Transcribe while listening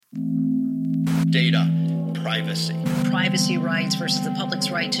data, privacy. Privacy rights versus the public's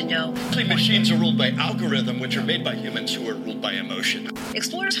right to know. Machines are ruled by algorithm, which are made by humans who are ruled by emotion.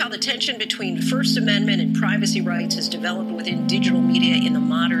 Explores how the tension between First Amendment and privacy rights has developed within digital media in the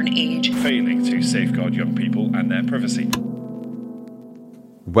modern age. Failing to safeguard young people and their privacy.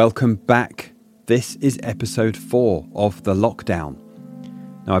 Welcome back. This is episode 4 of The Lockdown.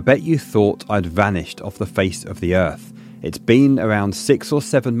 Now, I bet you thought I'd vanished off the face of the earth. It's been around 6 or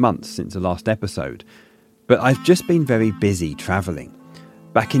 7 months since the last episode, but I've just been very busy travelling.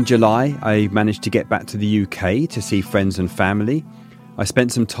 Back in July, I managed to get back to the UK to see friends and family. I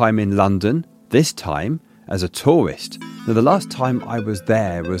spent some time in London, this time as a tourist. Now, the last time I was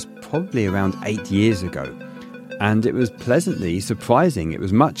there was probably around 8 years ago, and it was pleasantly surprising. It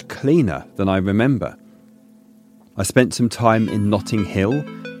was much cleaner than I remember. I spent some time in Notting Hill,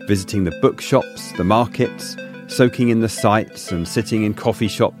 visiting the bookshops, the markets, soaking in the sights and sitting in coffee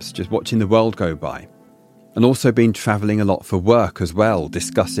shops, just watching the world go by. And also been travelling a lot for work as well,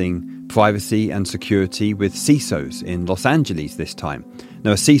 discussing privacy and security with CISOs in Los Angeles this time.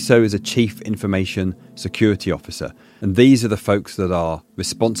 Now, a CISO is a Chief Information Security Officer, and these are the folks that are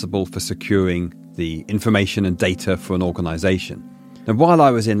responsible for securing the information and data for an organisation. And while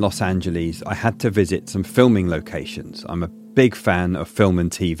I was in Los Angeles, I had to visit some filming locations. I'm a big fan of film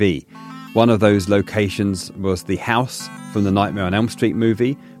and TV. One of those locations was the house from the Nightmare on Elm Street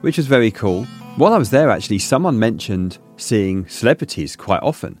movie, which was very cool. While I was there, actually, someone mentioned seeing celebrities quite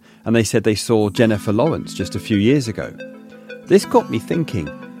often, and they said they saw Jennifer Lawrence just a few years ago. This got me thinking,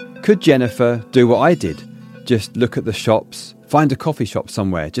 could Jennifer do what I did? Just look at the shops, find a coffee shop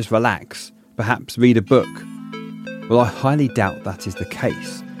somewhere, just relax, perhaps read a book? Well, I highly doubt that is the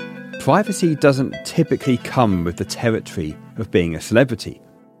case. Privacy doesn't typically come with the territory of being a celebrity.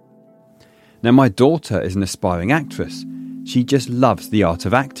 Now, my daughter is an aspiring actress. She just loves the art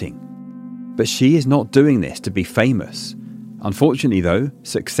of acting. But she is not doing this to be famous. Unfortunately, though,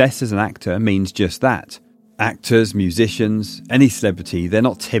 success as an actor means just that. Actors, musicians, any celebrity, they're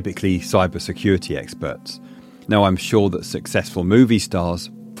not typically cybersecurity experts. Now, I'm sure that successful movie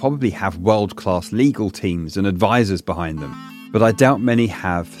stars probably have world-class legal teams and advisors behind them, but I doubt many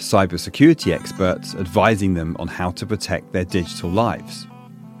have cybersecurity experts advising them on how to protect their digital lives.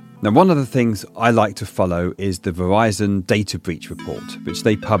 Now, one of the things I like to follow is the Verizon Data Breach Report, which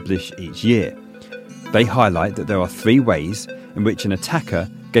they publish each year. They highlight that there are 3 ways in which an attacker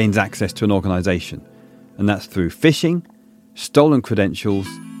gains access to an organisation, and that's through phishing, stolen credentials,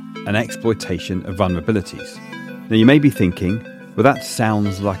 and exploitation of vulnerabilities. Now, you may be thinking, well, that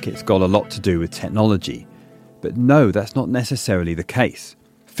sounds like it's got a lot to do with technology. But no, that's not necessarily the case.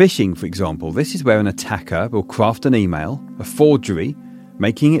 Phishing, for example, this is where an attacker will craft an email, a forgery,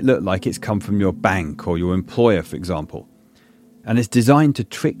 making it look like it's come from your bank or your employer, for example. And it's designed to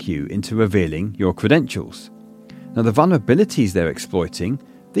trick you into revealing your credentials. Now, the vulnerabilities they're exploiting,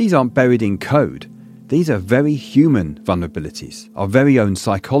 these aren't buried in code. These are very human vulnerabilities, our very own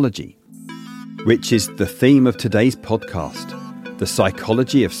psychology. Which is the theme of today's podcast. The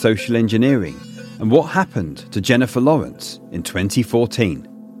psychology of social engineering, and what happened to Jennifer Lawrence in 2014.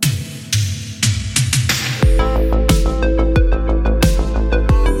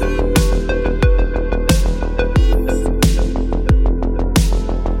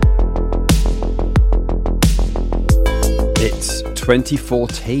 It's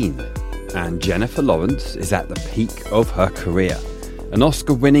 2014, and Jennifer Lawrence is at the peak of her career. An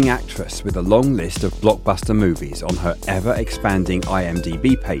Oscar-winning actress with a long list of blockbuster movies on her ever-expanding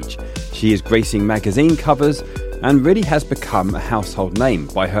IMDb page. She is gracing magazine covers and really has become a household name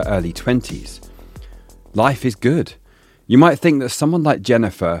by her early 20s. Life is good. You might think that someone like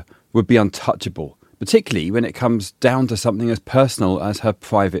Jennifer would be untouchable, particularly when it comes down to something as personal as her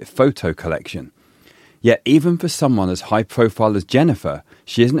private photo collection. Yet even for someone as high-profile as Jennifer,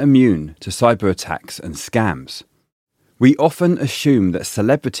 she isn't immune to cyber attacks and scams. We often assume that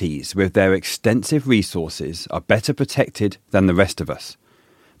celebrities with their extensive resources are better protected than the rest of us.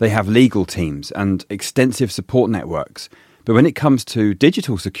 They have legal teams and extensive support networks, but when it comes to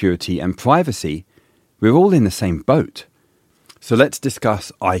digital security and privacy, we're all in the same boat. So let's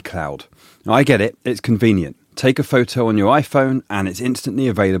discuss iCloud. Now, I get it, it's convenient. Take a photo on your iPhone and it's instantly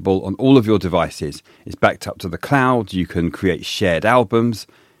available on all of your devices. It's backed up to the cloud, you can create shared albums.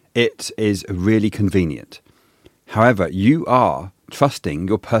 It is really convenient. However, you are trusting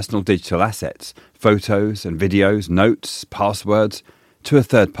your personal digital assets, photos and videos, notes, passwords, to a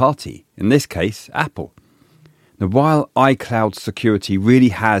third party, in this case, Apple. Now, while iCloud security really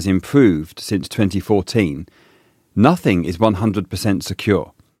has improved since 2014, nothing is 100%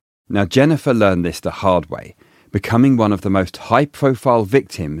 secure. Now, Jennifer learned this the hard way. becoming one of the most high-profile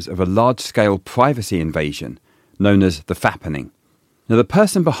victims of a large-scale privacy invasion known as the Fappening. Now, the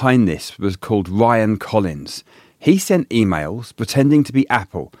person behind this was called Ryan Collins. He sent emails pretending to be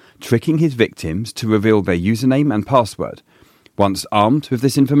Apple, tricking his victims to reveal their username and password. Once armed with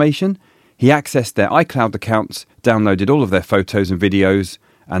this information, he accessed their iCloud accounts, downloaded all of their photos and videos,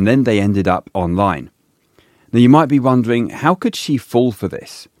 and then they ended up online. Now, you might be wondering, how could she fall for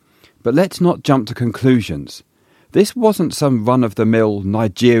this? But let's not jump to conclusions. This wasn't some run-of-the-mill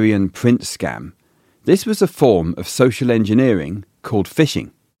Nigerian prince scam. This was a form of social engineering called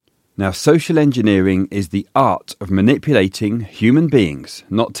phishing. Now, social engineering is the art of manipulating human beings,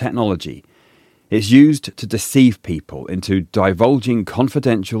 not technology. It's used to deceive people into divulging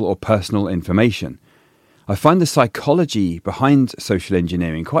confidential or personal information. I find the psychology behind social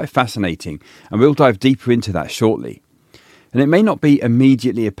engineering quite fascinating, and we'll dive deeper into that shortly. And it may not be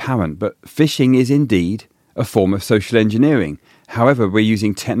immediately apparent, but phishing is indeed a form of social engineering. However, we're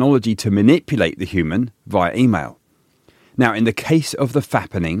using technology to manipulate the human via email. Now, in the case of the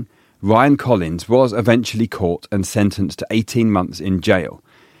Fappening, Ryan Collins was eventually caught and sentenced to 18 months in jail.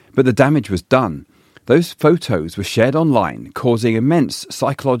 But the damage was done. Those photos were shared online, causing immense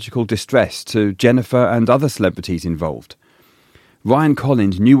psychological distress to Jennifer and other celebrities involved. Ryan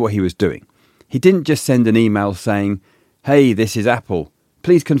Collins knew what he was doing. He didn't just send an email saying, "Hey, this is Apple.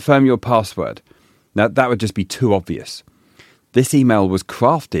 Please confirm your password." Now, that would just be too obvious. This email was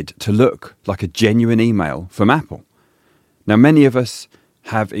crafted to look like a genuine email from Apple. Now, many of us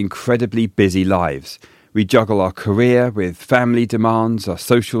have incredibly busy lives. We juggle our career with family demands, our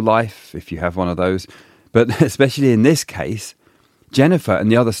social life, if you have one of those. But especially in this case, Jennifer and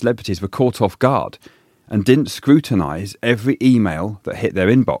the other celebrities were caught off guard and didn't scrutinise every email that hit their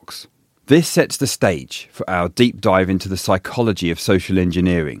inbox. This sets the stage for our deep dive into the psychology of social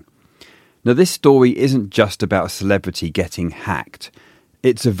engineering. Now, this story isn't just about a celebrity getting hacked.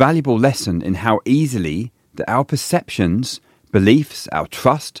 It's a valuable lesson in how easily that our perceptions, beliefs, our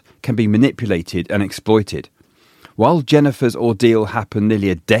trust can be manipulated and exploited. While Jennifer's ordeal happened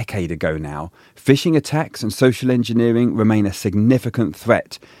nearly a decade ago now, phishing attacks and social engineering remain a significant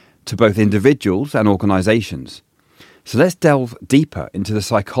threat to both individuals and organisations. So let's delve deeper into the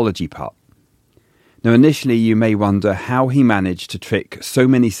psychology part. Now, initially you may wonder how he managed to trick so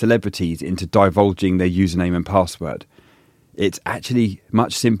many celebrities into divulging their username and password. It's actually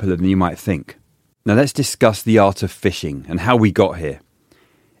much simpler than you might think. Now, let's discuss the art of phishing and how we got here.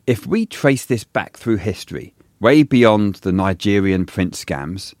 If we trace this back through history, way beyond the Nigerian prince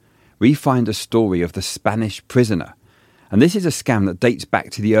scams, we find a story of the Spanish prisoner. And this is a scam that dates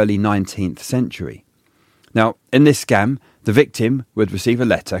back to the early 19th century. Now, in this scam, the victim would receive a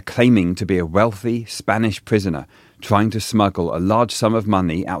letter claiming to be a wealthy Spanish prisoner trying to smuggle a large sum of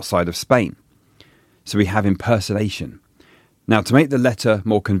money outside of Spain. So we have impersonation. Now, to make the letter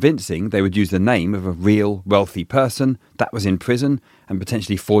more convincing, they would use the name of a real wealthy person that was in prison and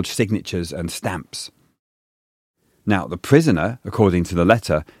potentially forge signatures and stamps. Now, the prisoner, according to the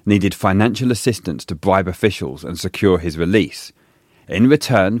letter, needed financial assistance to bribe officials and secure his release. In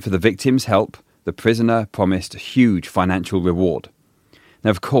return for the victim's help, the prisoner promised a huge financial reward.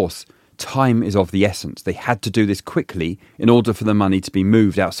 Now, of course, time is of the essence. They had to do this quickly in order for the money to be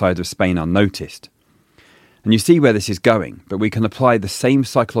moved outside of Spain unnoticed. And you see where this is going, but we can apply the same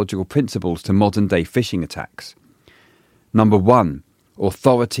psychological principles to modern-day phishing attacks. Number 1,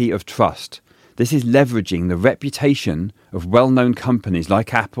 authority of trust. This is leveraging the reputation of well-known companies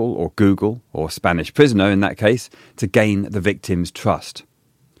like Apple or Google, or Spanish prisoner in that case, to gain the victim's trust.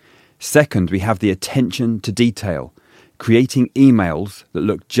 Second, we have the attention to detail, creating emails that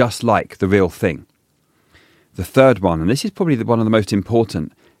look just like the real thing. The third one, and this is probably one of the most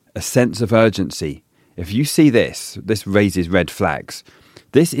important, a sense of urgency. If you see this raises red flags.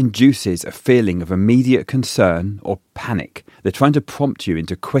 This induces a feeling of immediate concern or panic. They're trying to prompt you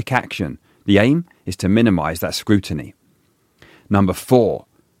into quick action. The aim is to minimise that scrutiny. Number 4,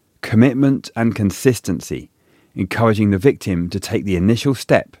 commitment and consistency. Encouraging the victim to take the initial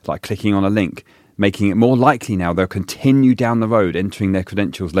step, like clicking on a link, making it more likely now they'll continue down the road entering their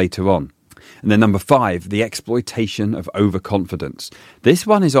credentials later on. And then number 5, the exploitation of overconfidence. This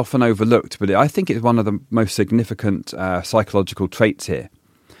one is often overlooked, but I think it's one of the most significant psychological traits here.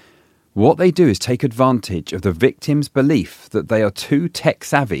 What they do is take advantage of the victim's belief that they are too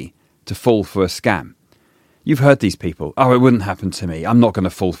tech-savvy to fall for a scam. You've heard these people, "Oh, it wouldn't happen to me. I'm not going to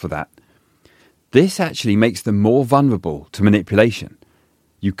fall for that." This actually makes them more vulnerable to manipulation.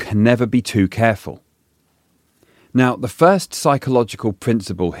 You can never be too careful. Now, the first psychological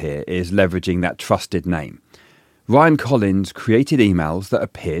principle here is leveraging that trusted name. Ryan Collins created emails that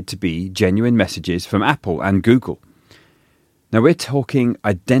appeared to be genuine messages from Apple and Google. Now we're talking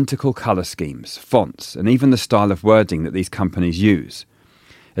identical colour schemes, fonts, and even the style of wording that these companies use.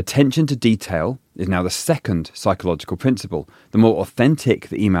 Attention to detail is now the second psychological principle. The more authentic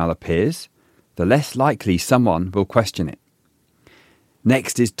the email appears, the less likely someone will question it.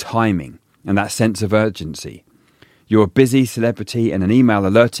 Next is timing and that sense of urgency. You're a busy celebrity and an email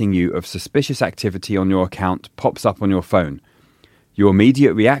alerting you of suspicious activity on your account pops up on your phone. Your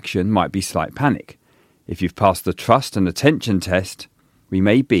immediate reaction might be slight panic. If you've passed the trust and attention test, we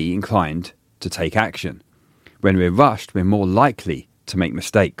may be inclined to take action. When we're rushed, we're more likely to make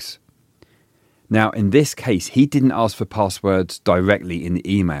mistakes. Now, in this case, he didn't ask for passwords directly in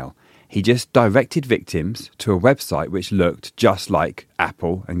the email. He just directed victims to a website which looked just like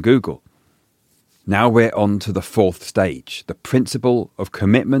Apple and Google. Now we're on to the fourth stage, the principle of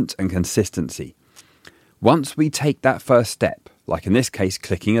commitment and consistency. Once we take that first step, like in this case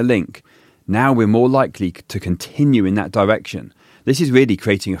clicking a link, now we're more likely to continue in that direction. This is really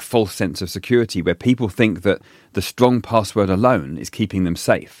creating a false sense of security where people think that the strong password alone is keeping them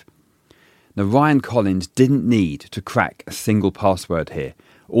safe. Now, Ryan Collins didn't need to crack a single password here.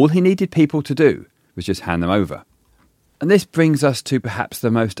 All he needed people to do was just hand them over. And this brings us to perhaps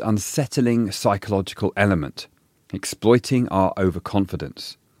the most unsettling psychological element, exploiting our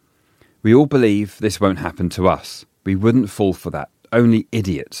overconfidence. We all believe this won't happen to us. We wouldn't fall for that. Only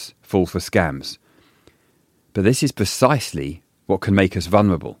idiots fall for scams. But this is precisely what can make us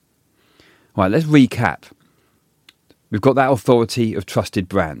vulnerable. All right, let's recap. We've got that authority of trusted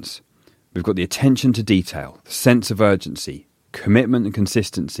brands. We've got the attention to detail, the sense of urgency, commitment and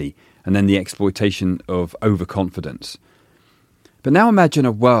consistency, and then the exploitation of overconfidence. But now imagine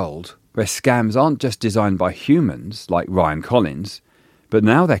a world where scams aren't just designed by humans like Ryan Collins, but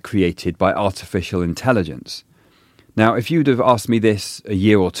now they're created by artificial intelligence. Now, if you'd have asked me this a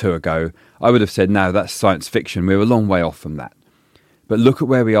year or two ago, I would have said, no, that's science fiction. We're a long way off from that. But look at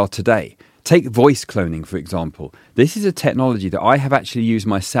where we are today. Take voice cloning, for example. This is a technology that I have actually used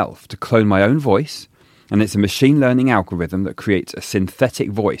myself to clone my own voice, and it's a machine learning algorithm that creates a synthetic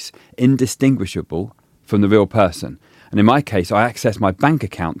voice indistinguishable from the real person. And in my case, I access my bank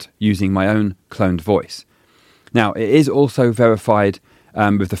account using my own cloned voice. Now, it is also verified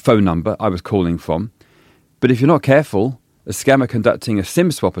with the phone number I was calling from. But if you're not careful, a scammer conducting a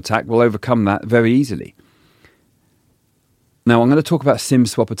SIM swap attack will overcome that very easily. Now, I'm going to talk about SIM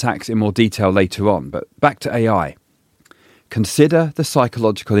swap attacks in more detail later on, but back to AI. Consider the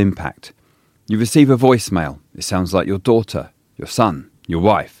psychological impact. You receive a voicemail. It sounds like your daughter, your son, your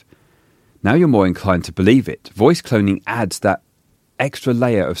wife. Now you're more inclined to believe it. Voice cloning adds that extra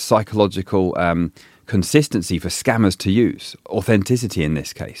layer of psychological consistency for scammers to use, authenticity in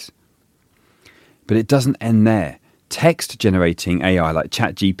this case. But it doesn't end there. Text-generating AI like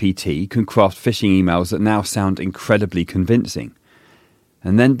ChatGPT can craft phishing emails that now sound incredibly convincing.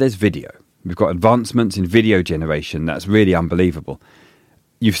 And then there's video. We've got advancements in video generation that's really unbelievable.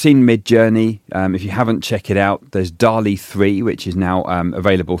 You've seen Midjourney. If you haven't, check it out. There's DALL-E 3, which is now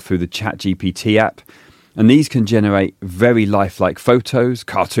available through the ChatGPT app. And these can generate very lifelike photos,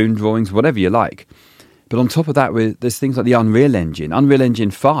 cartoon drawings, whatever you like. But on top of that, there's things like the Unreal Engine. Unreal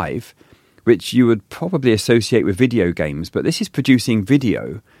Engine 5, which you would probably associate with video games, but this is producing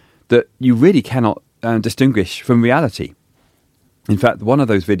video that you really cannot distinguish from reality. In fact, one of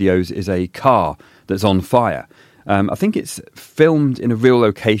those videos is a car that's on fire. I think it's filmed in a real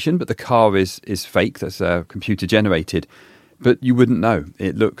location, but the car is fake, that's computer generated, but you wouldn't know.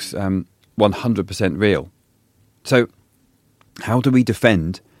 It looks 100% real. So how do we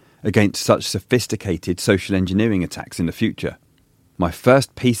defend against such sophisticated social engineering attacks in the future? My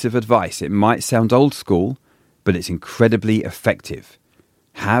first piece of advice, it might sound old school, but it's incredibly effective.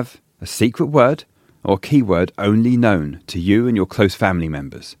 Have a secret word or keyword only known to you and your close family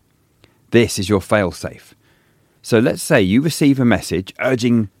members. This is your failsafe. So let's say you receive a message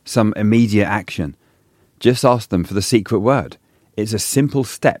urging some immediate action. Just ask them for the secret word. It's a simple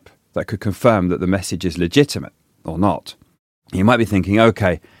step that could confirm that the message is legitimate or not. You might be thinking,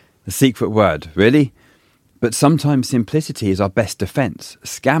 okay, the secret word, really? But sometimes simplicity is our best defense.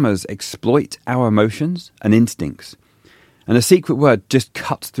 Scammers exploit our emotions and instincts. And a secret word just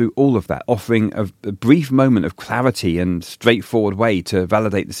cuts through all of that, offering a brief moment of clarity and straightforward way to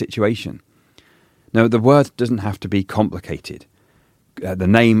validate the situation. Now, the word doesn't have to be complicated. The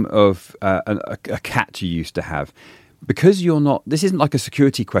name of a cat you used to have. Because this isn't like a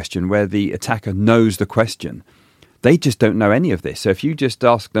security question where the attacker knows the question. They just don't know any of this. So if you just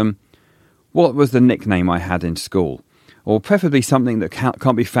ask them, what was the nickname I had in school? Or preferably something that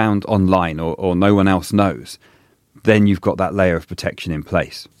can't be found online or no one else knows. then you've got that layer of protection in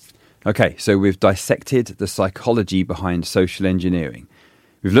place. Okay, so we've dissected the psychology behind social engineering.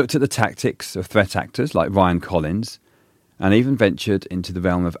 We've looked at the tactics of threat actors like Ryan Collins, and even ventured into the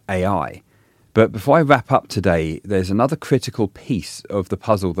realm of AI. But before I wrap up today, there's another critical piece of the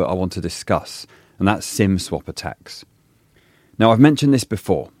puzzle that I want to discuss, and that's SIM swap attacks. Now, I've mentioned this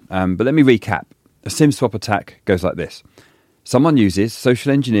before, but let me recap. A SIM swap attack goes like this. Someone uses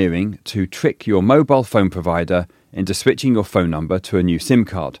social engineering to trick your mobile phone provider into switching your phone number to a new SIM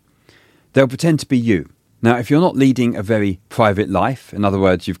card. They'll pretend to be you. Now, if you're not leading a very private life, in other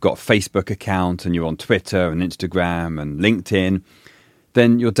words, you've got a Facebook account and you're on Twitter and Instagram and LinkedIn,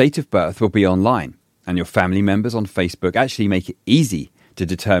 then your date of birth will be online, and your family members on Facebook actually make it easy to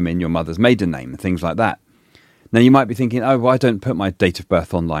determine your mother's maiden name and things like that. Now, you might be thinking, oh, well, I don't put my date of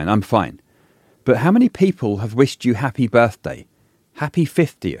birth online, I'm fine. But how many people have wished you happy birthday, happy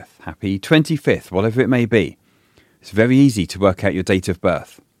 50th, happy 25th, whatever it may be? It's very easy to work out your date of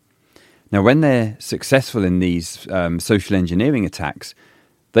birth. Now, when they're successful in these social engineering attacks,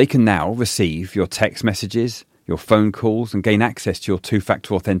 they can now receive your text messages, your phone calls, and gain access to your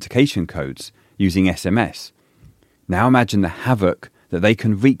two-factor authentication codes using SMS. Now imagine the havoc that they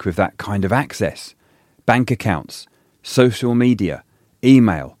can wreak with that kind of access. Bank accounts, social media,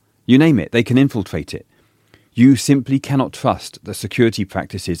 email, you name it, they can infiltrate it. You simply cannot trust the security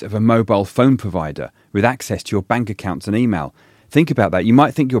practices of a mobile phone provider with access to your bank accounts and email. Think about that. You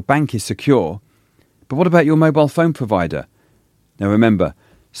might think your bank is secure, but what about your mobile phone provider? Now remember,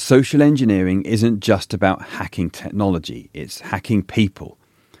 social engineering isn't just about hacking technology, it's hacking people.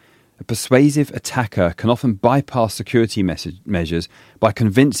 A persuasive attacker can often bypass security measures by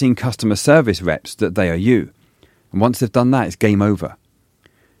convincing customer service reps that they are you. And once they've done that, it's game over.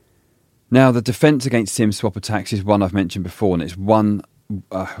 Now, the defense against SIM swap attacks is one I've mentioned before, and it's one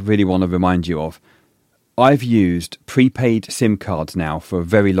I really want to remind you of. I've used prepaid SIM cards now for a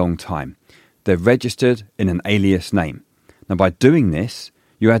very long time. They're registered in an alias name. Now, by doing this,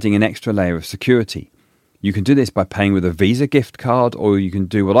 you're adding an extra layer of security. You can do this by paying with a Visa gift card, or you can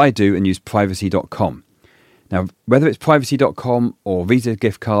do what I do and use privacy.com. Now, whether it's privacy.com or Visa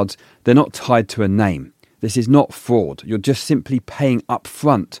gift cards, they're not tied to a name. This is not fraud. You're just simply paying up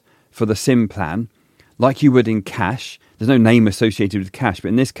front for the SIM plan, like you would in cash. There's no name associated with cash, but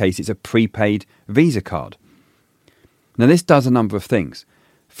in this case, it's a prepaid Visa card. Now, this does a number of things.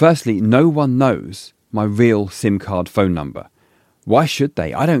 Firstly, no one knows my real SIM card phone number. Why should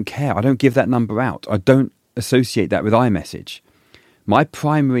they? I don't care. I don't give that number out. I don't associate that with iMessage. My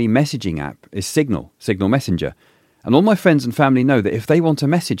primary messaging app is Signal Messenger. And all my friends and family know that if they want to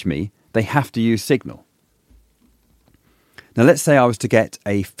message me, they have to use Signal. Now, let's say I was to get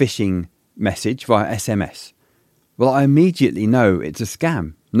a phishing message via SMS. Well, I immediately know it's a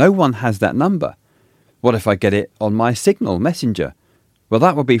scam. No one has that number. What if I get it on my Signal Messenger? Well,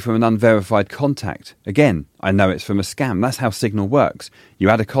 that will be from an unverified contact. Again, I know it's from a scam. That's how Signal works. You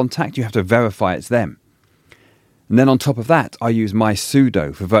add a contact, you have to verify it's them. And then on top of that, I use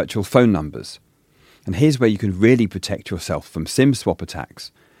MySudo for virtual phone numbers. And here's where you can really protect yourself from SIM swap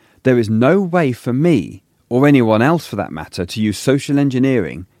attacks. There is no way for me, or anyone else for that matter, to use social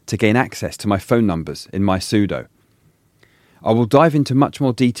engineering to gain access to my phone numbers in MySudo. I will dive into much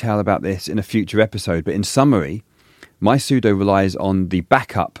more detail about this in a future episode, but in summary, MySudo relies on the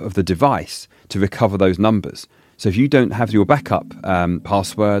backup of the device to recover those numbers. So if you don't have your backup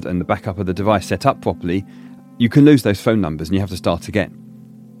password and the backup of the device set up properly, you can lose those phone numbers and you have to start again.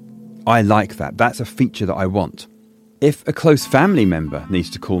 I like that. That's a feature that I want. If a close family member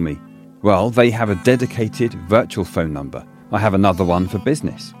needs to call me, well, they have a dedicated virtual phone number. I have another one for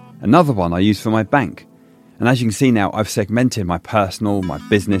business, another one I use for my bank. And as you can see now, I've segmented my personal, my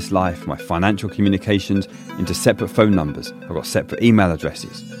business life, my financial communications into separate phone numbers. I've got separate email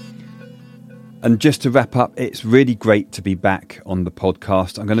addresses. And just to wrap up, it's really great to be back on the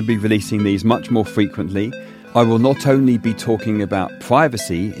podcast. I'm going to be releasing these much more frequently. I will not only be talking about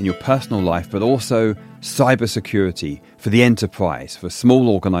privacy in your personal life, but also cybersecurity for the enterprise, for small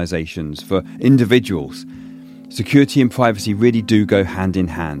organizations, for individuals. Security and privacy really do go hand in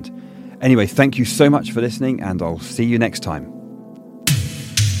hand. Anyway, thank you so much for listening, and I'll see you next time.